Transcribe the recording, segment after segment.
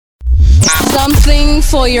Something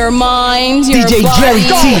for your mind, your DJ body, Jerry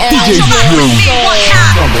T, and DJ your soul.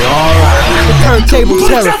 Gonna be alright. The turntable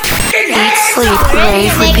terror. Eat, sleep,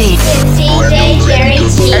 rave, repeat. DJ Jerry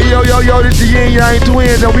T. Hey yo, this the Yin Yang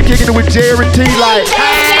Twins, and we kicking it with Jerry T like.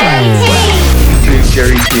 DJ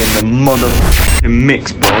Jerry T in the motherfucking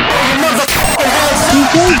mix, bro.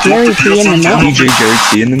 DJ Jerry T in the mix. DJ Jerry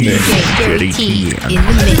T in the mix. Jerry T in the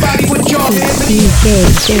mix. DJ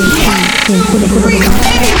Jerry T in the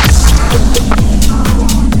mix.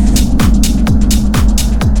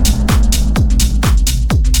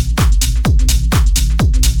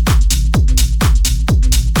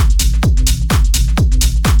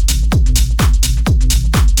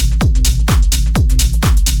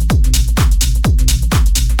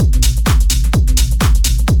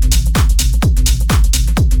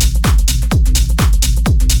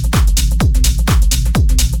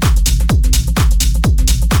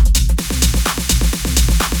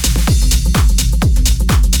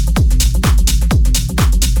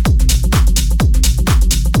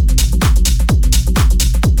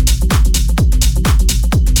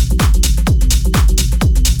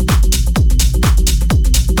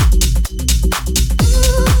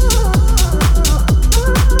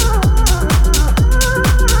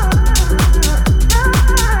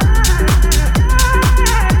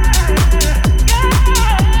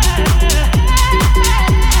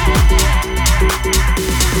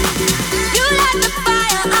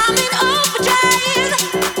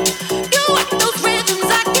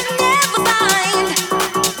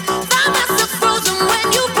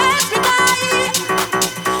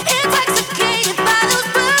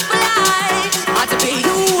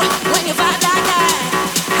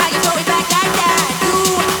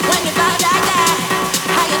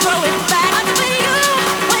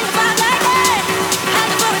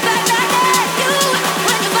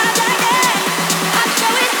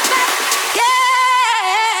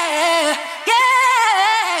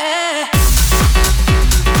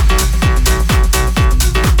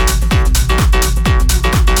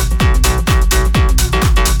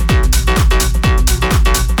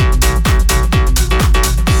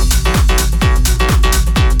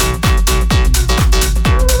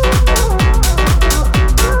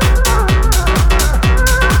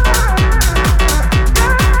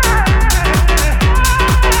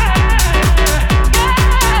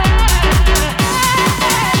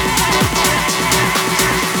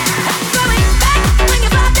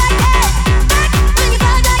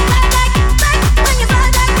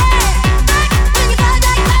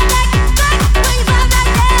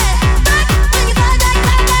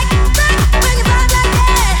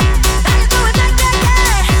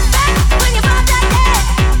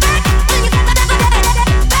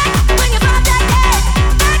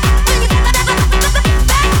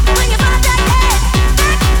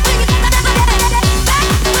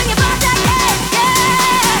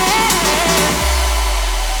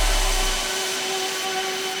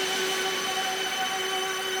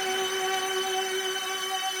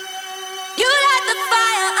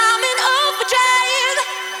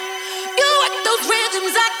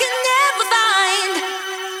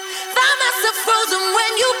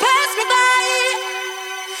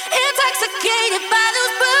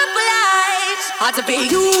 Hard to be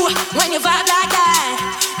you when you vibe like that.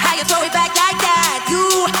 How you throw it back like that.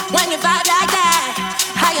 You when you vibe like that.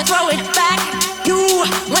 How you throw it back. You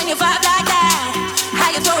when you vibe like that. How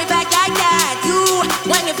you throw it back like that. You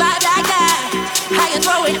when you vibe like that. How you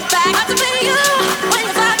throw it back. Hard to be you when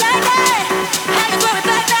you vibe like that. How you throw it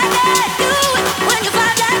back like that. You when you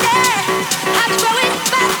vibe like that. How you throw it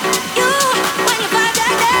back. You when you vibe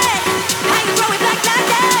like that. How you throw it back like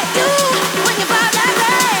that. You when you vibe like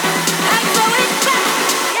that. How you throw it back.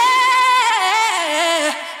 Yeah.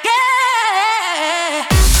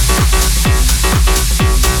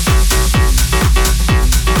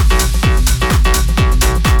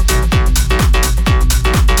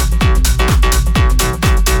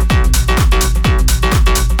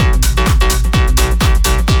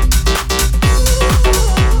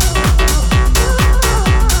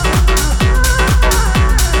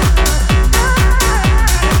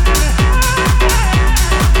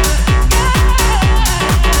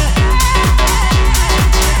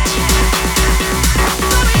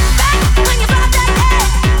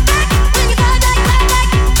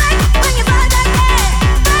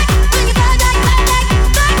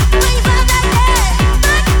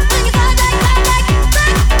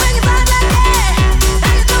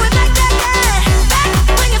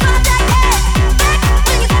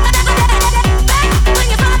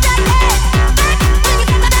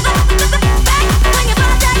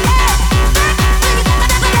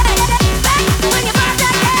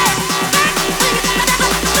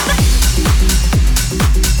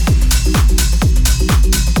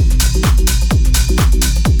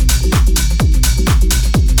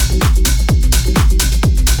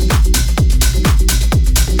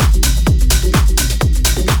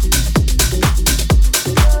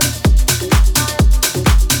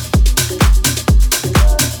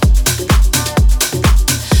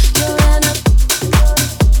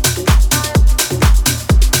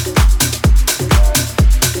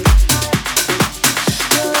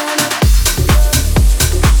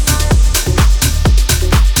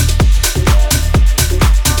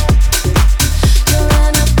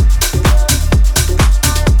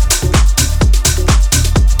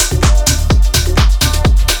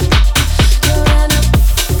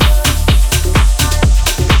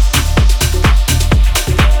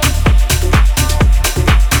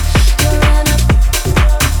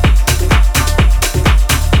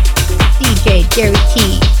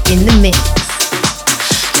 in the mix.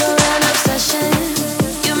 You're an obsession,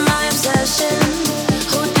 you're my obsession.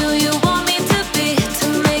 Who do you want me to be to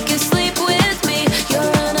make you sleep with me?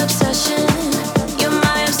 You're an obsession, you're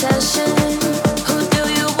my obsession. Who do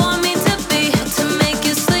you want me to be to make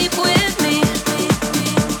you sleep with me?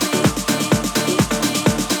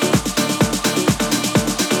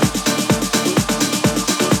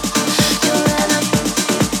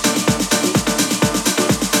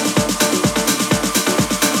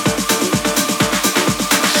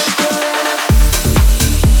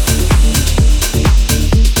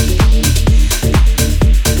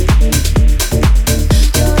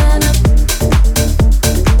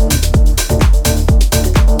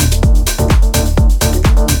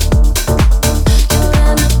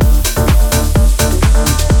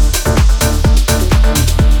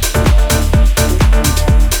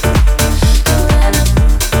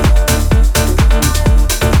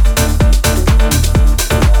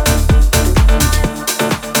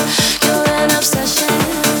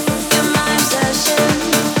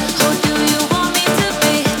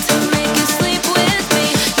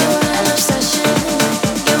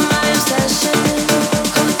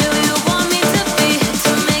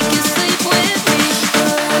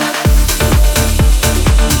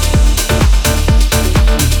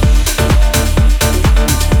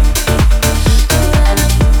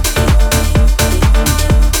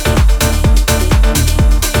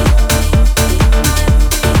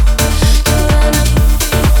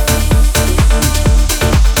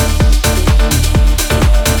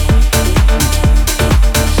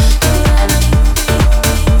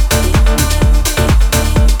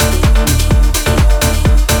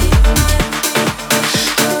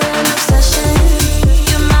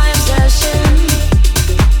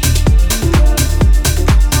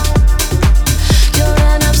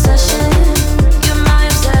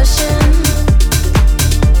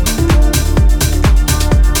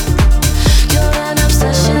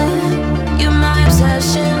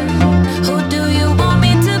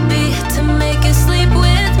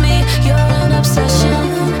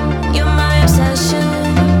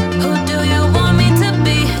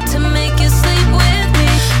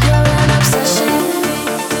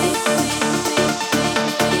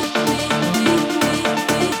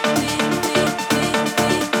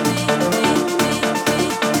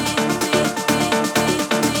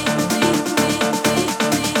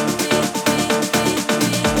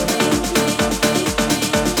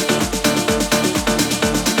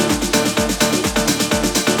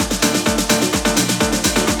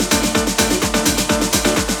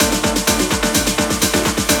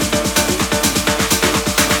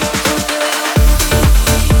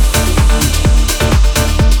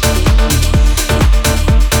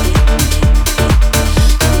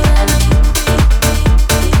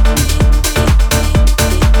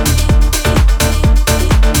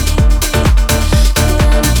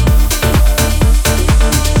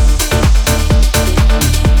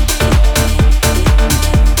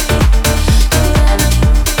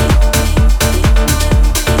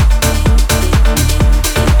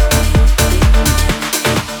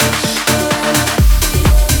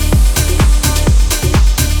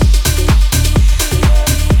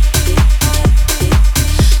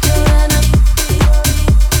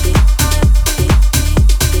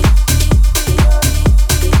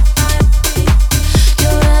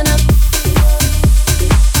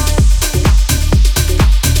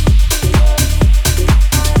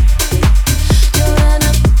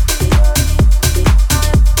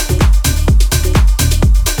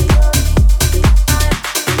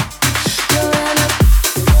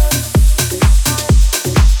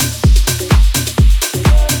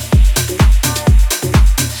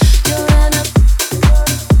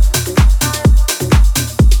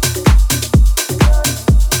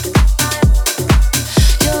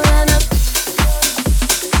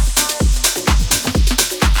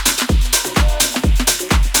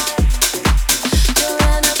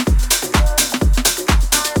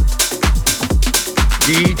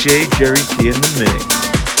 DJ Jerry T in the mix.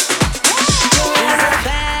 He's a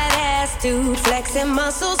badass dude, flexing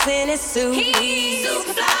muscles in his suit. He's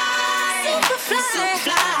Supafly,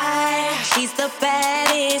 Supafly. She's the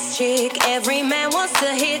baddest chick, every man wants to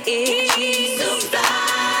hit it. He's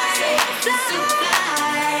Supafly,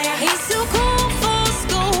 Supafly. He's too cool for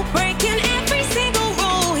school, breaking every single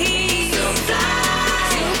rule. He's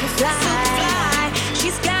Supafly, Supafly.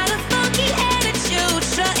 She's got a funky attitude,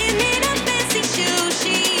 strutting in a fancy shoe.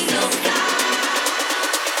 She's Supafly,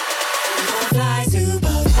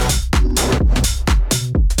 Supafly.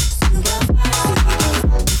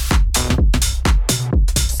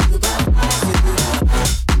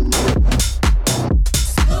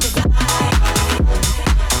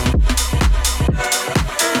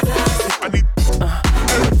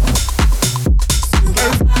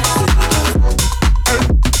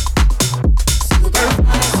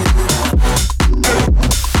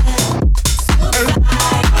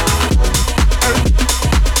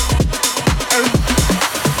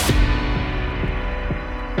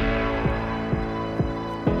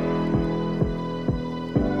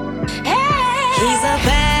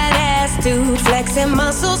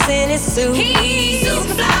 muscles in his suit. He's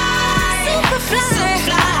Supafly,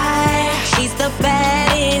 Supafly. She's the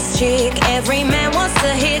baddest chick. Every man wants to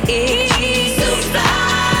hit it. He's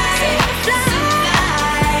Supafly,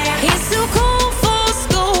 Supafly. He's too cool for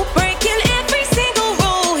school, breaking every single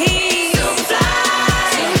rule. He's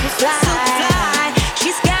Supafly, Supafly.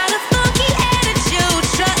 She's got a funky attitude,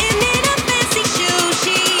 strutting in a fancy shoe.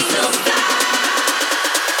 She's Supafly,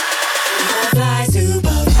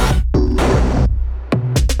 Supafly.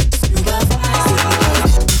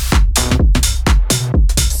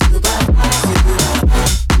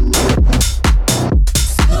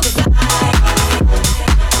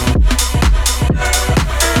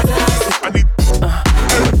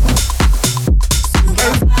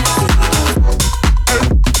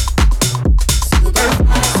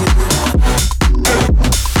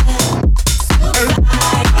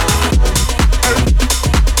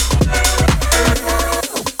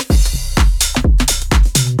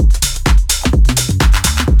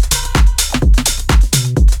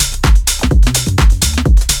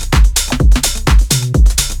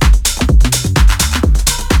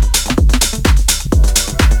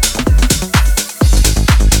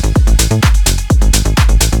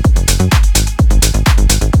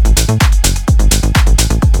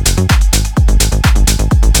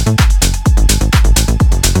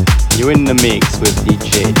 You're in the mix with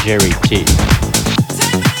DJ Jerry T.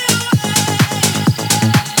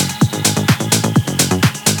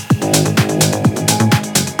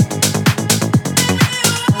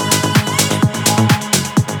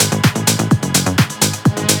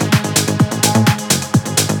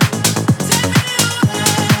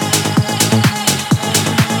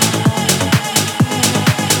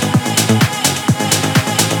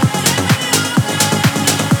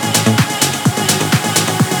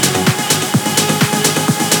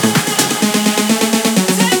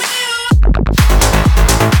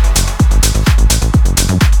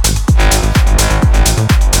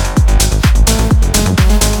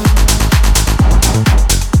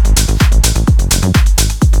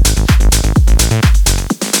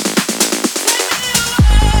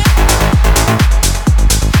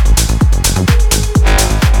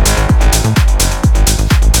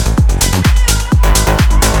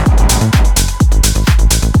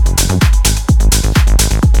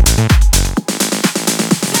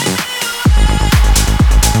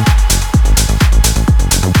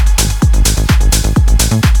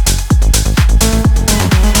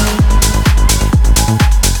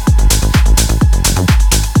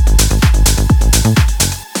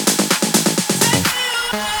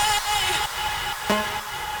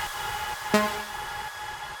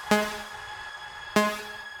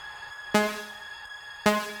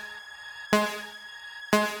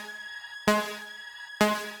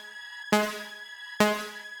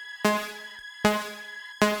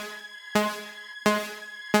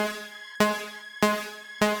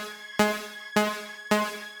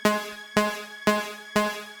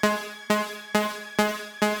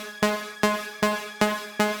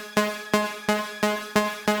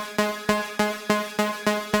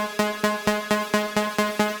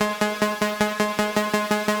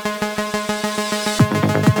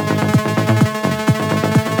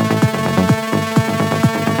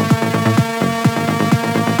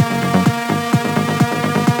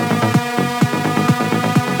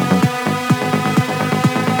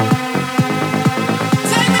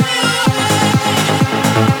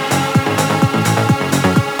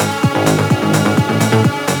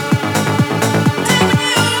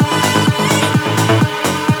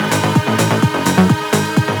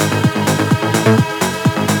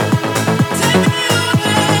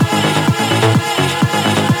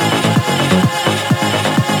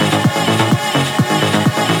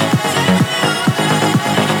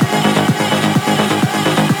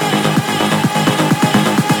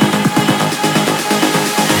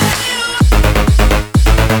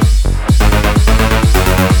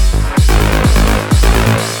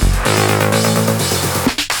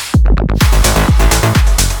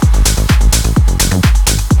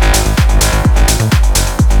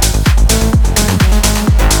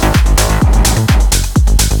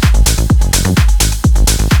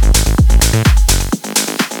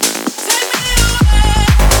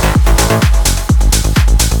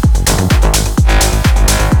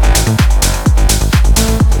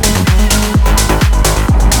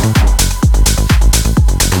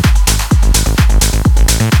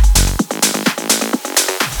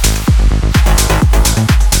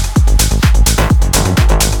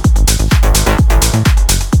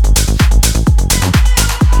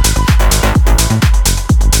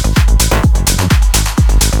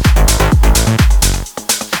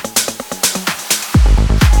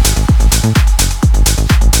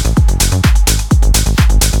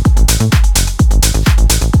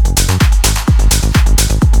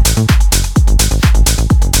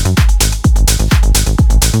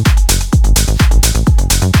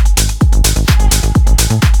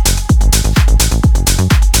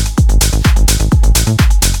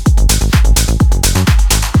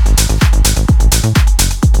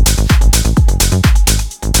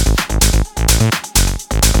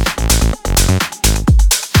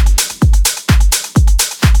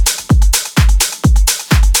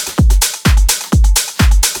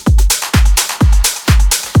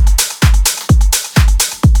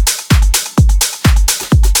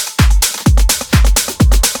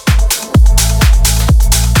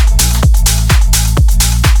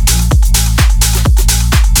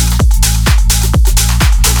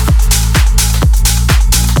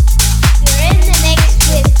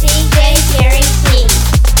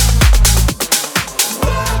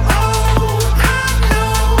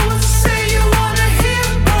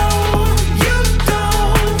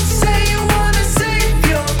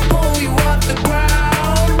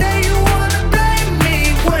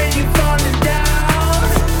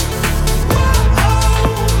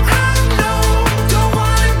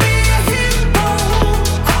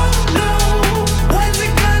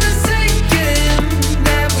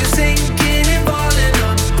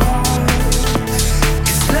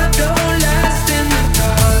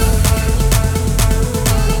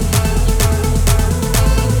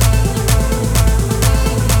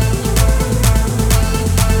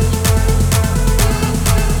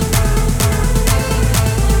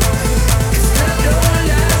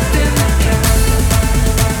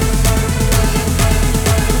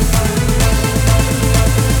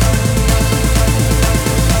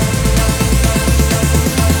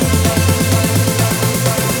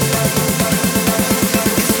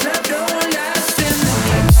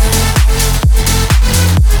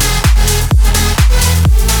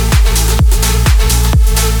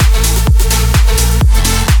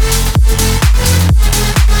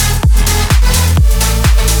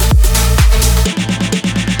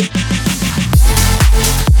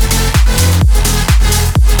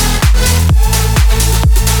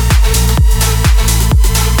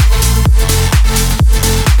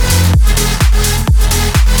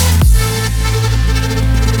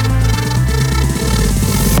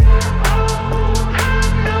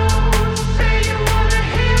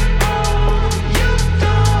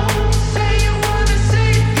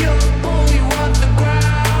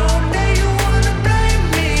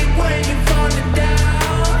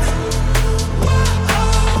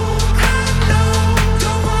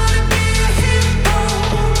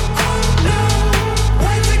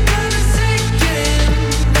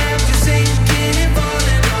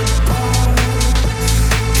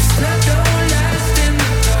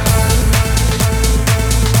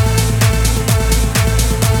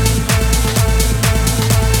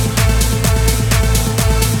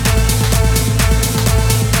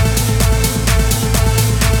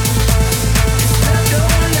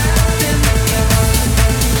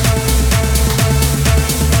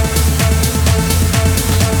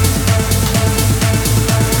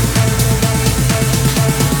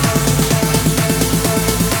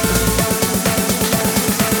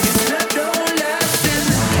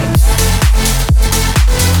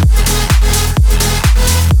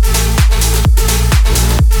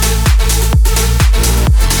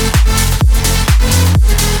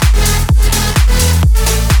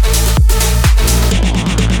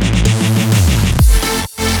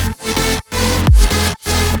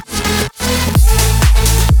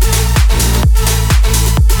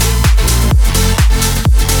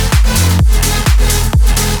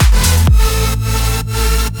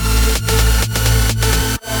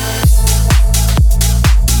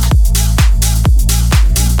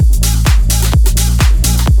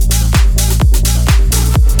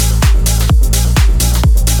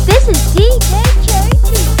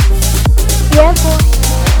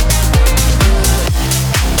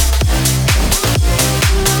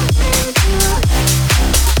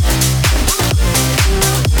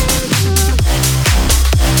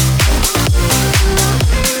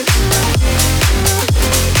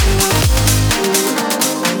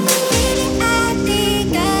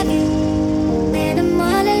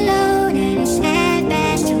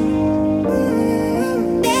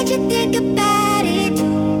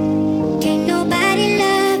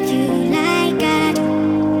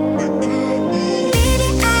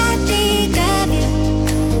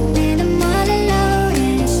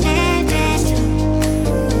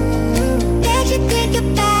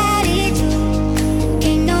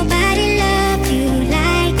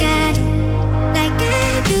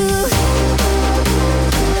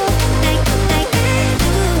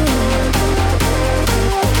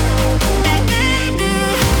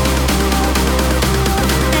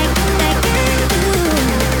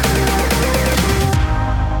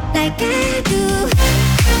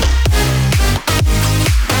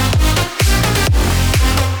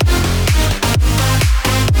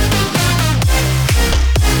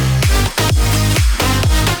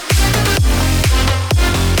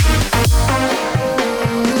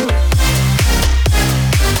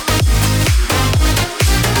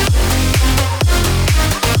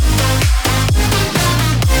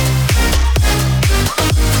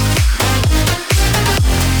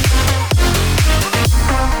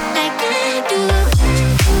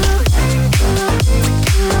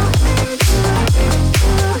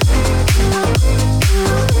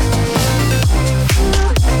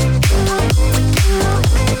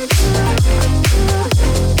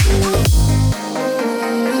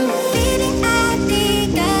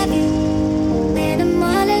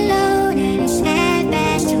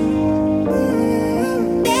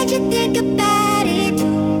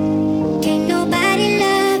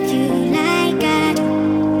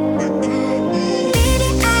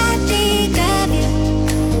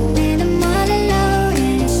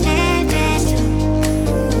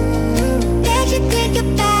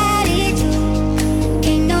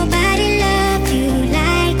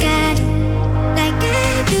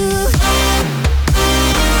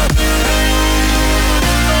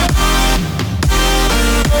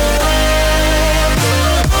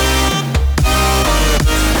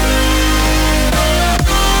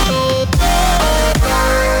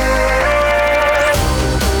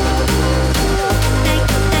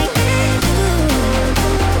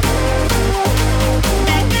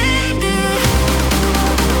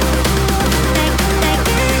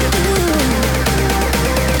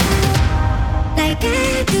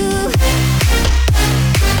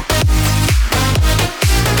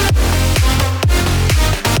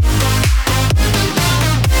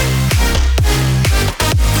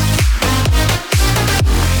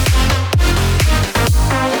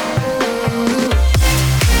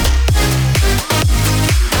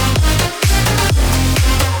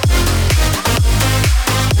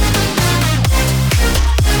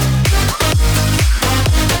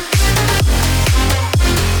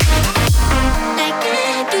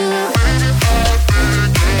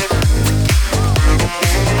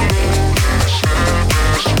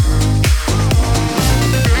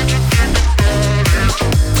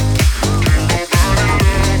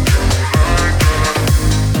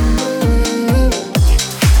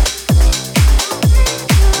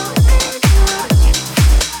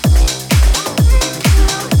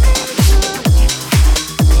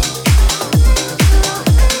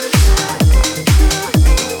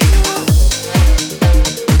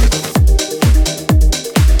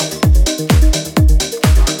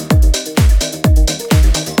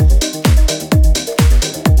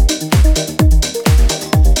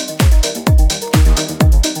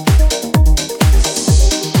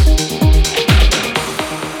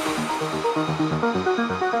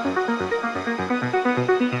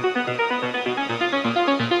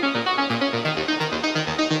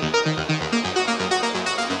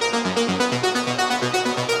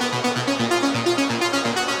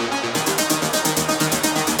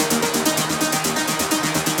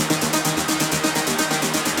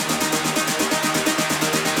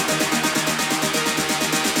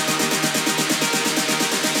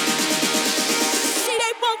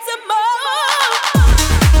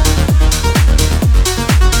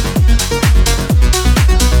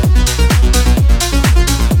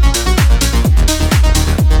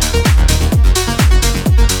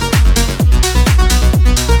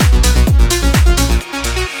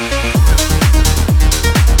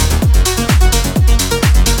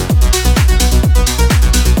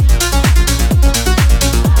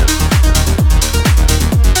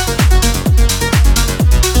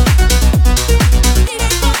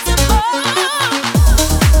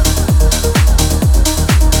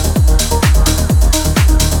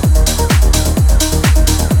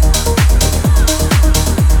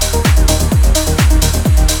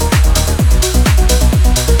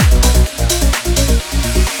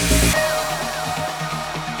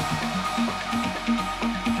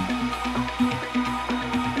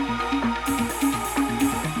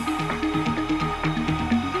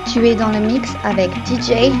 Tu es dans le mix avec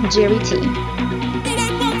DJ JVKE.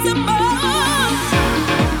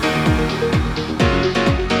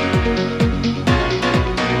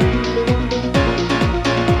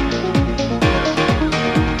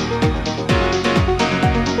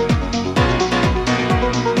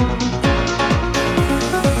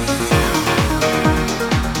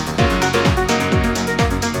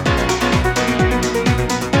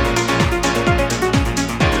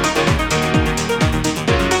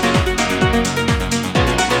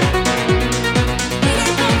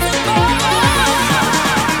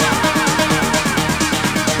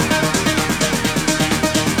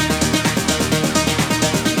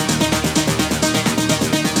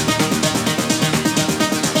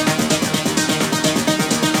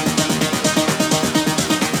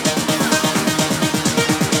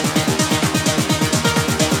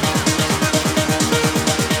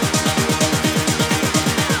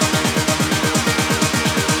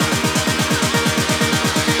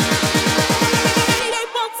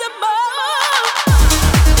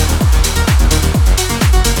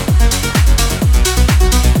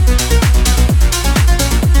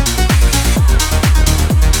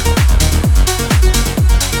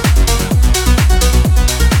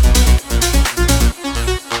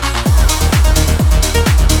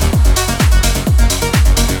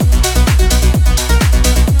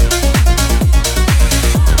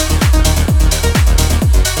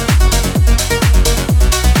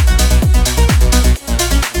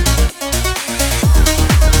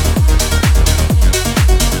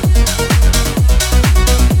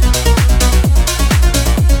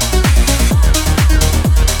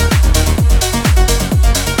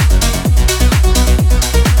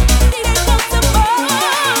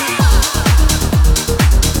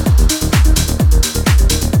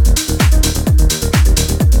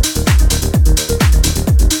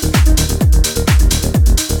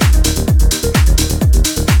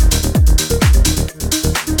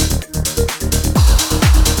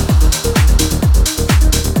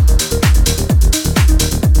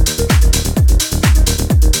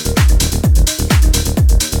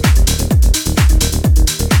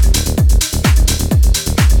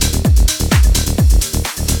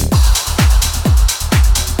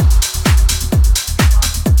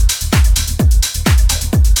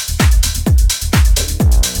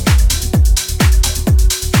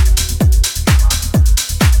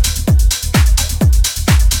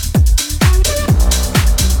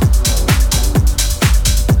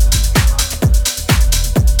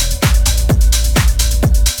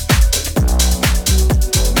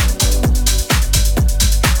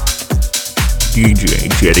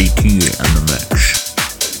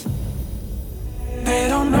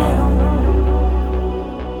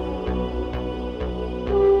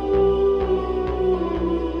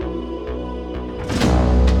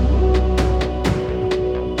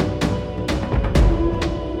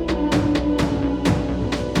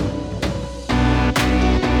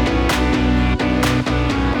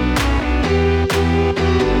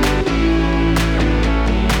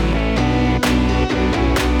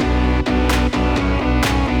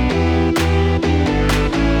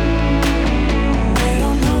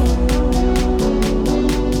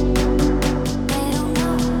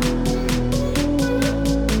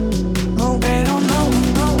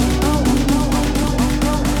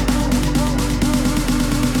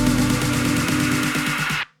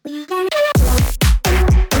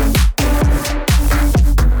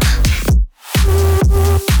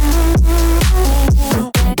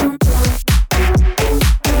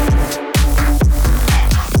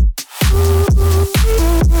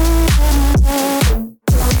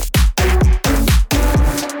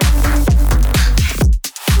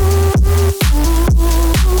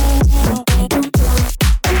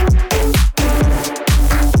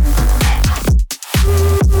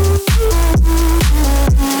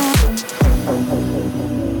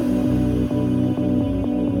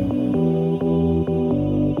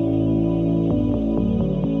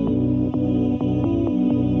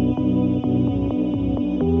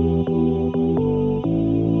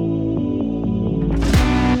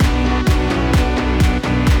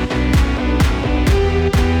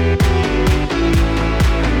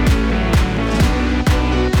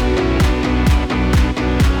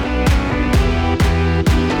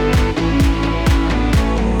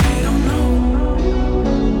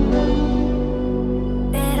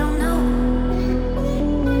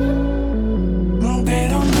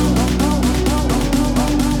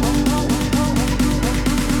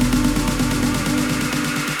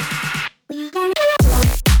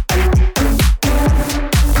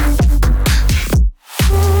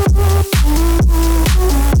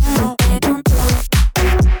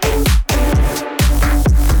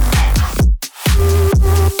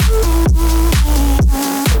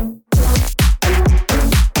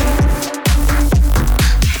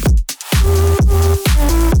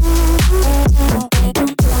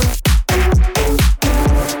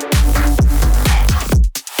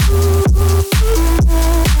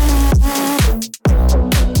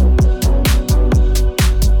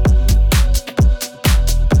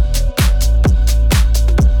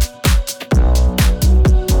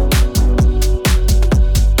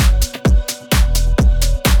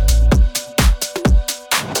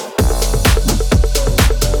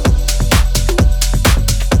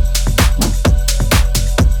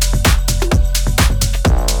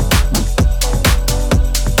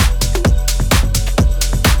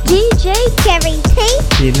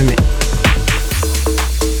 Charity in the mix.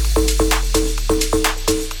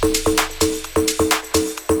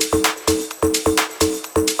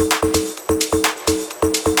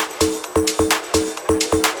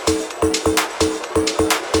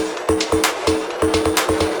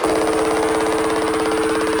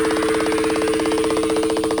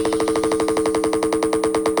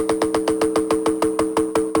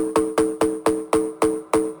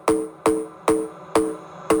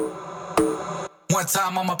 One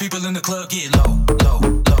time all my people in the club get low, low,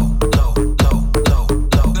 low, low, low, low,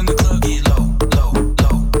 low. In the club get low, low,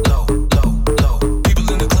 low, low, low, low. People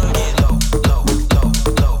in the club get low, low, low,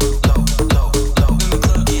 low, low, low, low. In the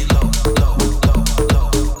club get low, low, low,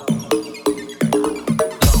 low, low,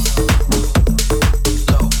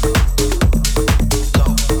 low,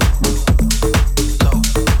 low, low.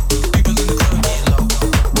 People in the club get low,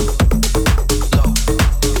 low,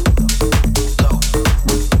 low.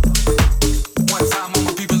 One time all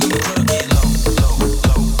my people in the club get low, low,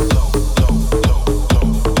 low, low, low, low,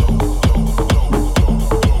 low, low,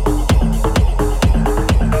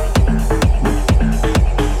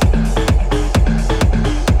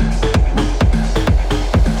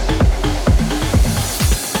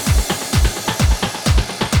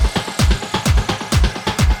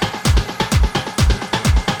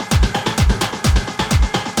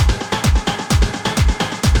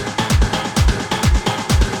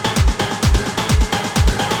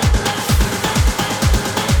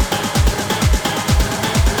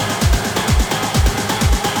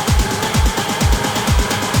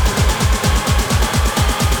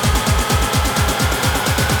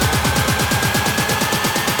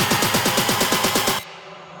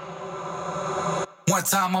 One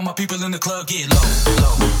time all my people in the club get low,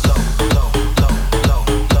 low, low, low, low, low,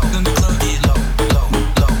 low. In the club get low, low,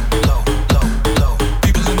 low, low, low, low.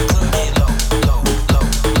 People in the club get low, low,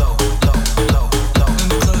 low, low, low, low, low. In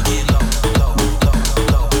the club get low, low, low,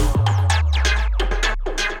 low, low,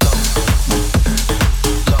 low,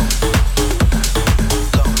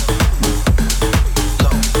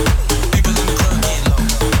 low. People in the club get low,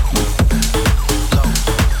 low,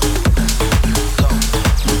 low.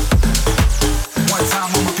 One time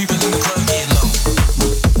all my people in the club get low.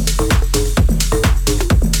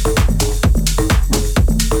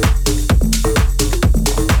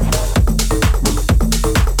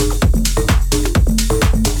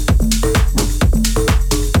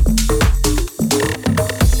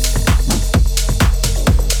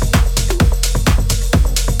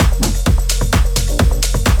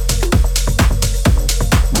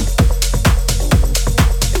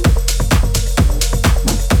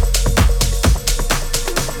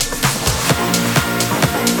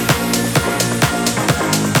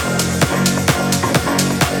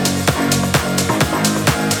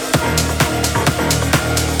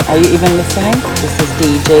 Are you even listening? This is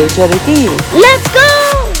DJ JVKE. Let's go!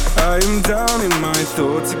 I am down in my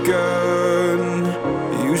thoughts again.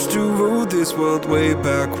 Used to rule this world way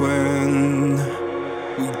back when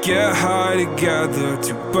we get high together,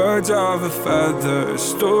 two birds of a feather, a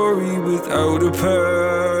story without a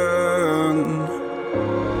pen.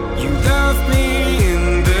 You left me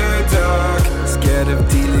in the dark, scared of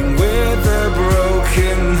dealing with a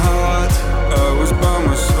broken heart. I was by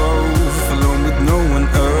myself, alone with no one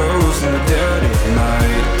else in the dead of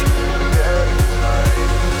night.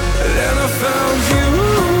 Then I found you,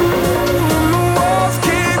 and the walls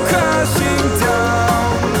keep crashing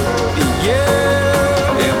down.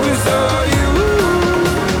 Yeah, it was all you.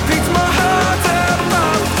 Picked my heart up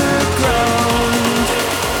off the ground,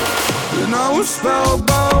 and I was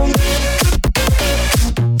spellbound.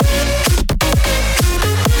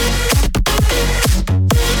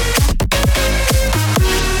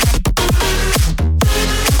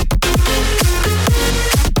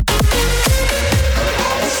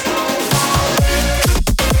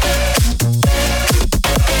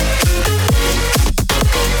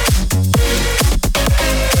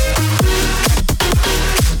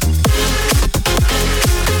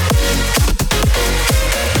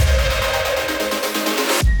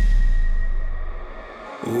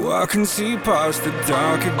 I can see past the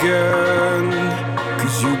dark again,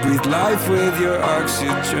 'cause you breathe life with your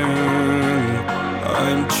oxygen.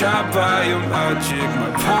 I'm trapped by your magic,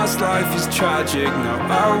 my past life is tragic. Now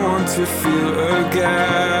I want to feel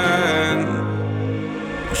again.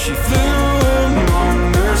 She flew among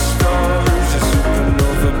the stars, a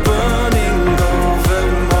supernova burning over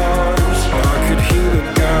Mars. I could heal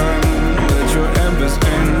again, let your embers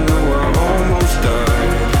in, though I almost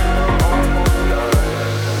died.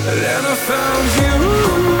 Then I found you,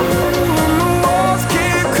 and the walls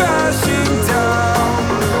keep crashing down.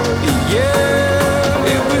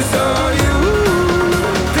 Yeah, it was all you.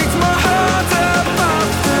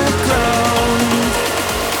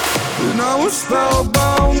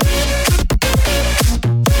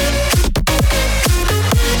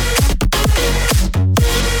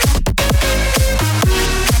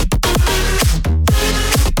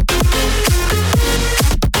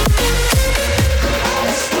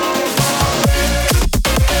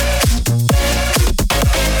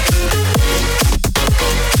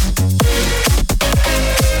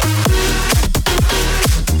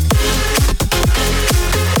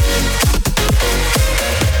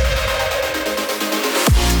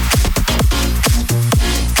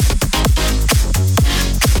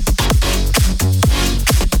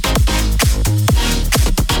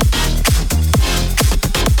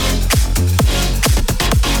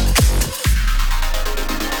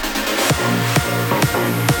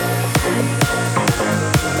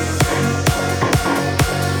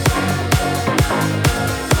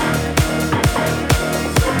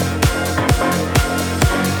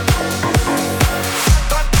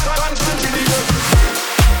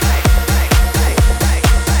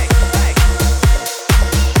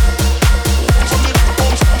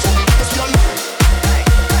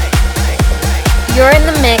 You're in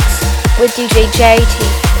the mix with DJ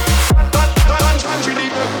JT.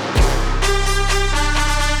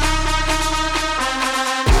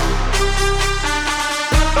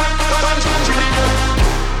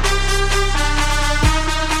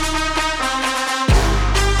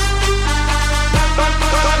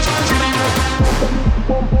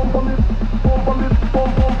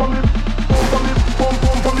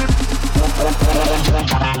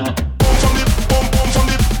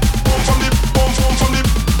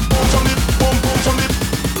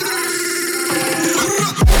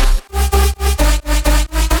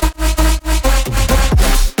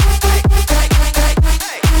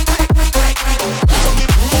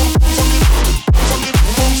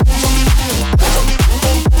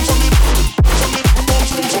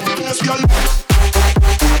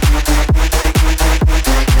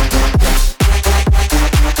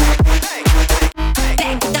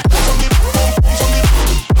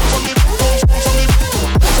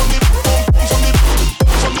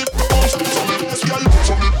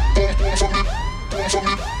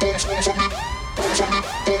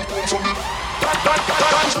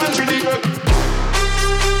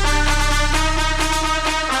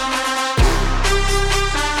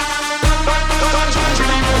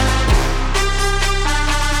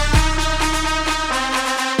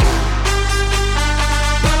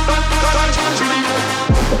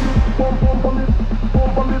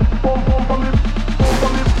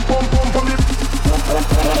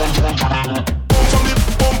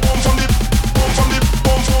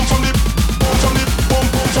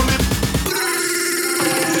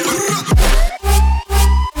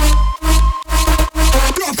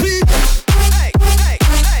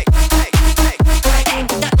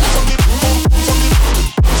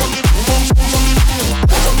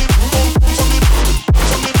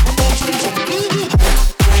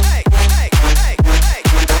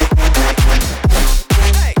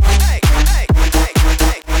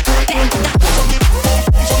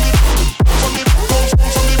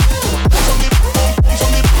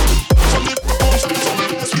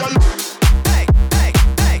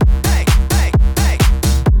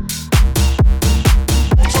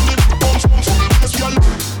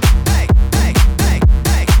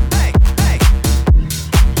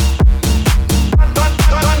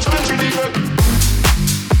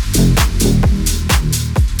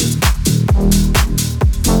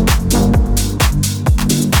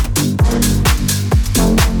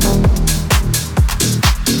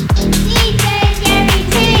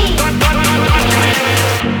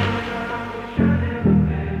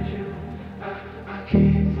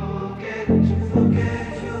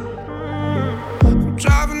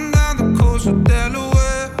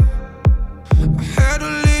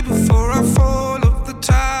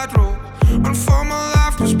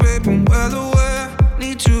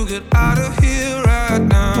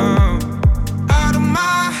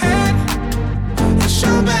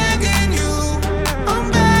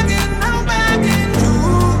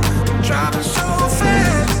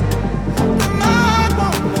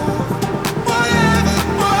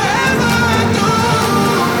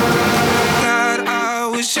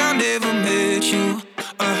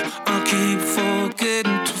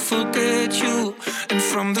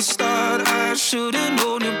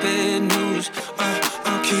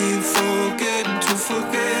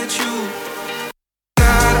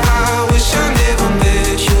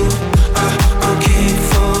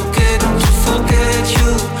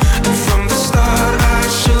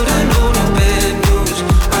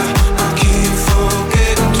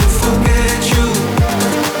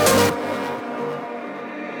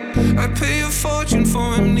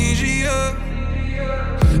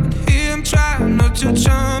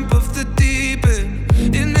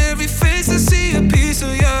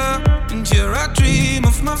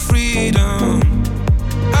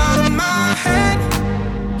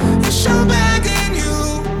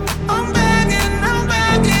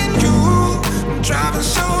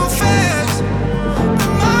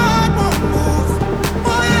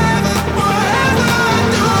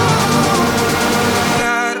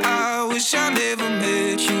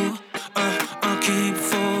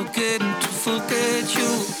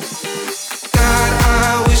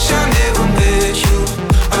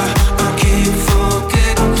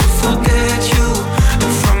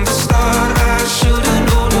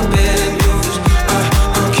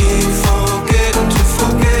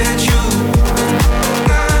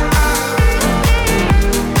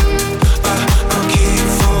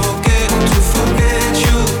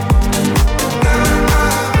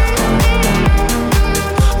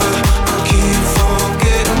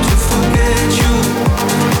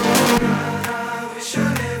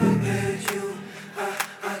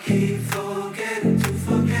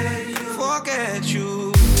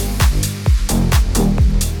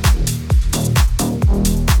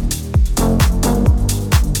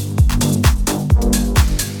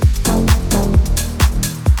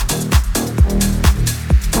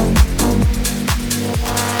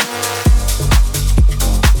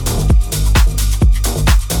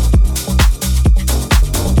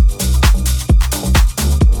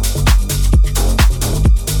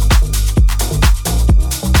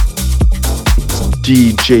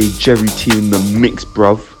 DJ Jerry T in the mix,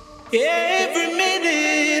 bruv. Every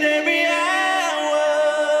minute, every hour,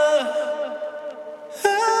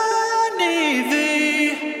 I need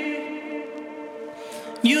thee.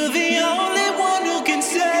 You're the only one who can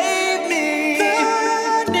save me.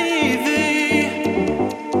 I need thee.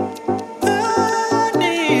 I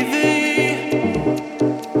need thee.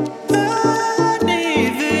 I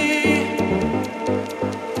need thee.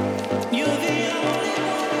 You're the only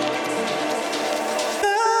one.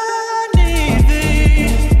 I need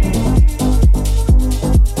thee.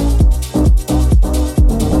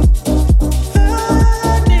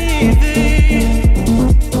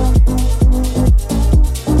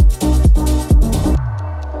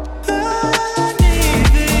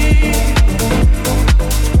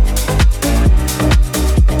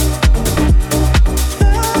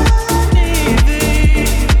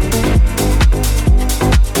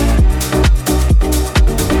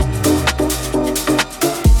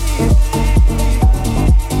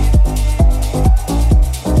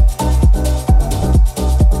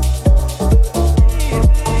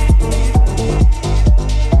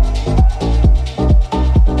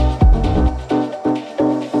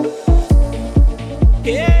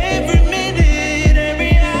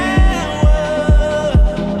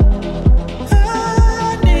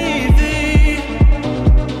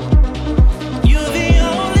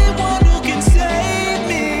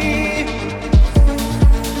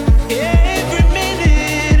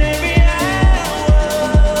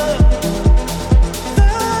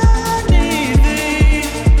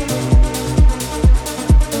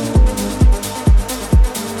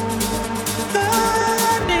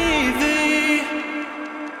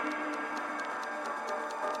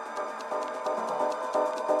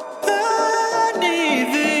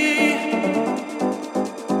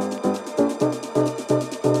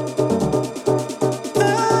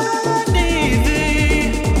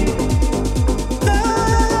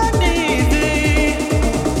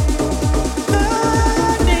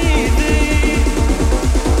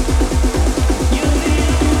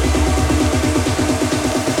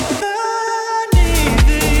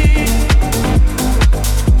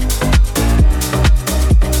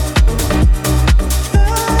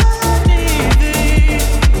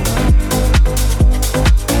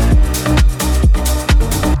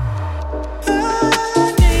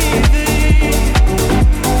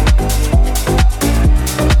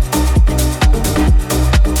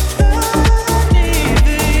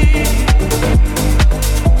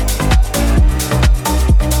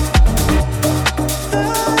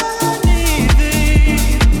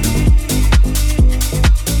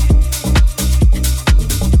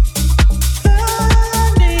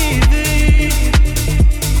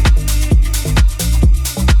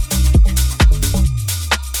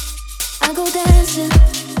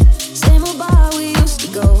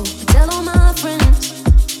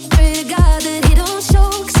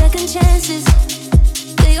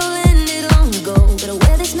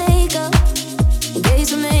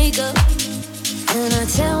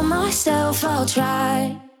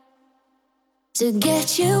 to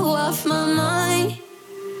get you off my mind.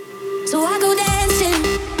 So I go dancing,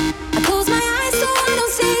 I close my eyes so I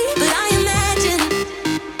don't see, but I imagine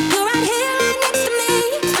you're right here, right next to me.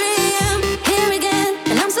 3 a.m. here again,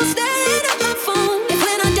 and I'm still staring at my phone. If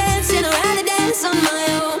we're not dancing, I'd rather dance on my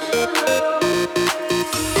own.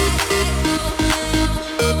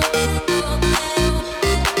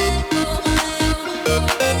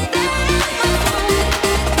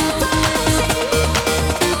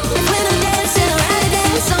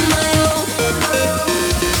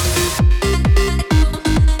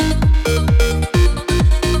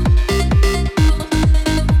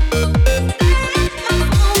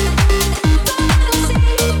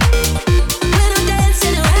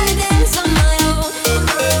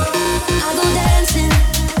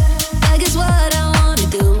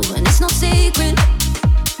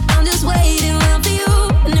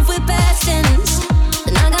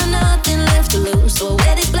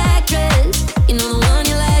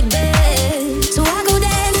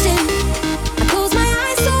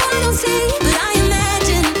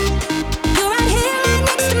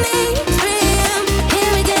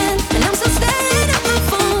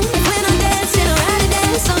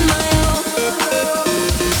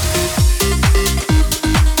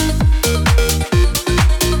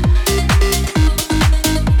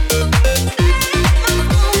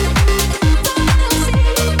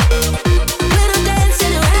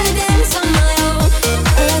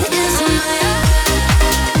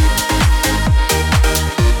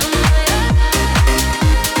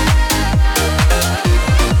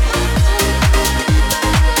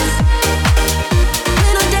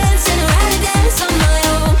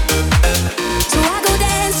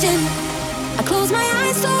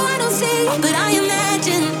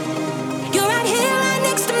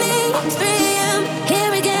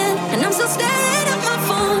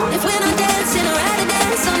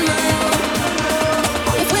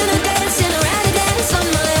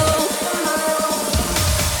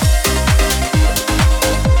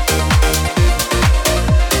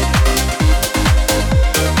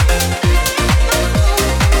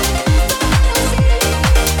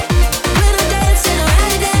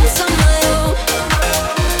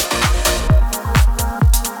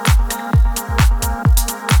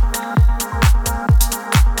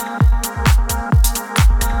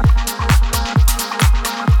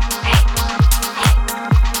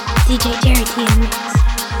 DJ Jerry T in the mix.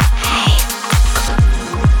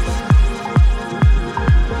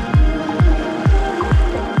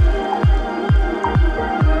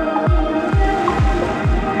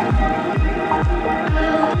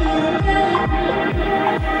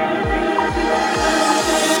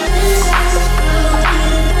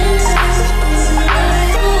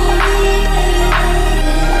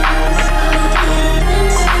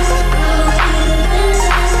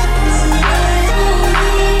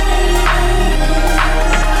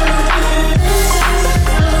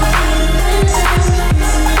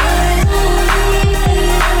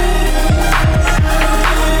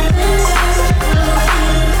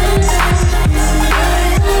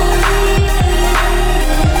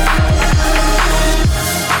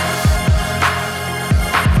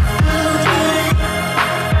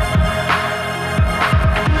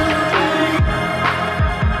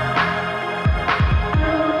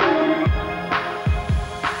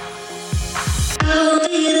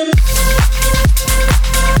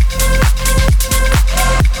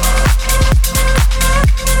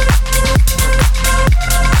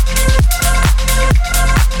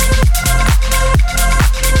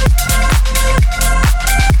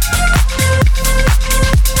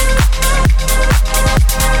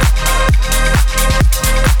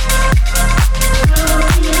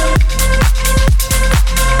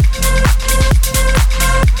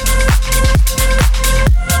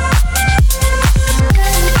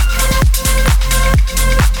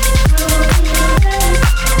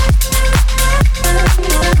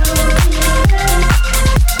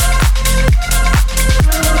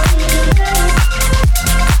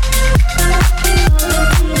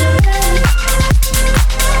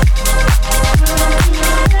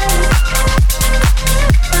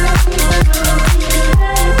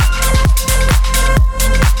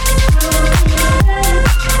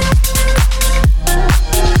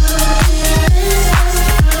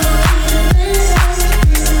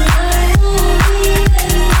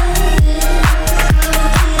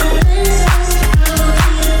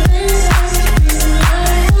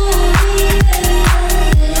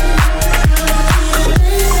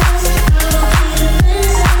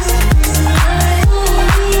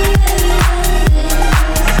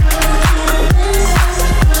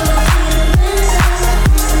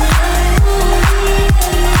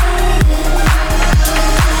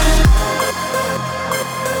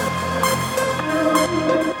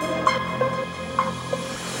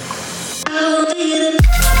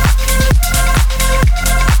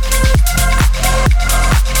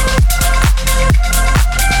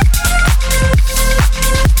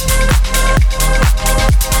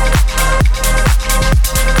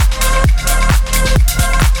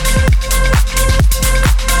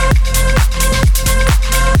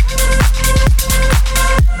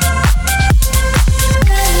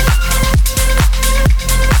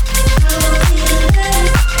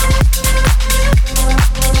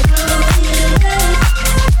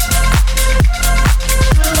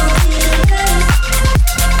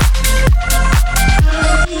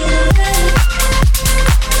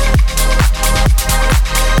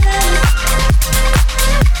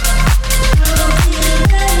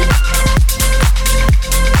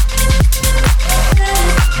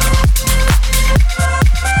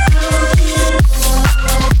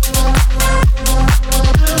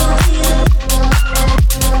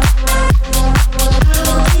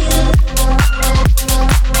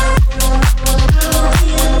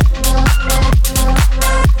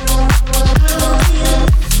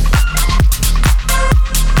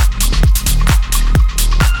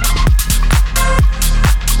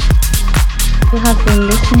 You have been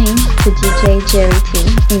listening to DJ Jerry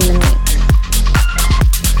T in the mix.